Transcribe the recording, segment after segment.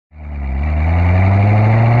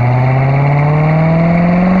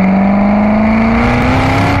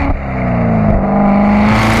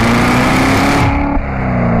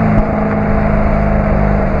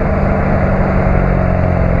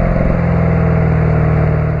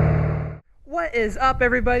is up,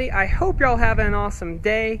 everybody? I hope you're all having an awesome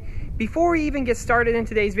day. Before we even get started in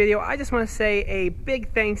today's video, I just want to say a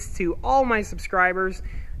big thanks to all my subscribers,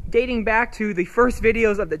 dating back to the first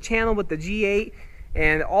videos of the channel with the G8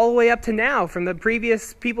 and all the way up to now from the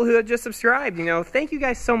previous people who had just subscribed. You know, thank you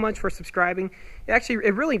guys so much for subscribing.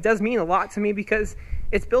 It really does mean a lot to me because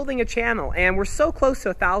it's building a channel and we're so close to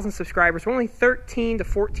 1,000 subscribers. We're only 13 to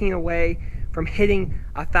 14 away from hitting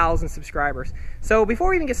 1,000 subscribers. So before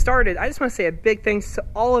we even get started, I just want to say a big thanks to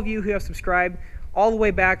all of you who have subscribed all the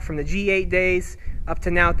way back from the G8 days up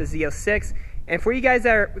to now at the Z06. And for you guys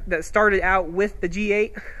that started out with the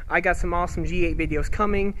G8, I got some awesome G8 videos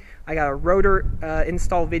coming. I got a rotor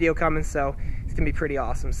install video coming, so it's gonna be pretty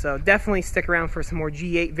awesome. So definitely stick around for some more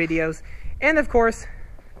G8 videos, and of course,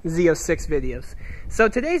 Z06 videos. So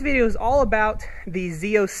today's video is all about the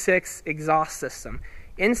Z06 exhaust system.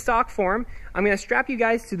 In stock form, I'm going to strap you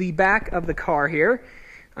guys to the back of the car here.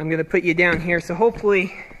 I'm going to put you down here, so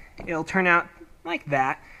hopefully it'll turn out like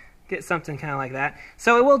that. Get something kind of like that.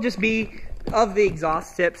 So it will just be of the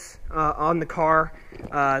exhaust tips on the car.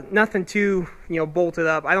 Nothing too, bolted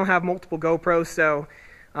up. I don't have multiple GoPros, so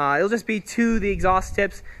it'll just be to the exhaust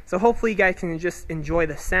tips. So hopefully you guys can just enjoy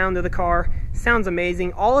the sound of the car. Sounds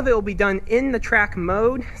amazing. All of it will be done in the track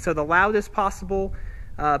mode, so the loudest possible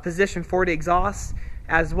position for the exhaust,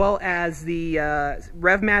 as well as the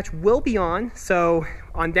rev match will be on. So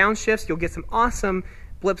on downshifts, you'll get some awesome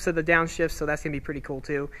blips of the downshifts, so that's going to be pretty cool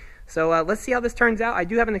too. So let's see how this turns out. I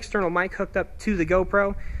do have an external mic hooked up to the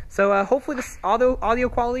GoPro, so hopefully this audio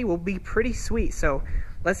quality will be pretty sweet. So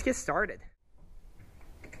let's get started.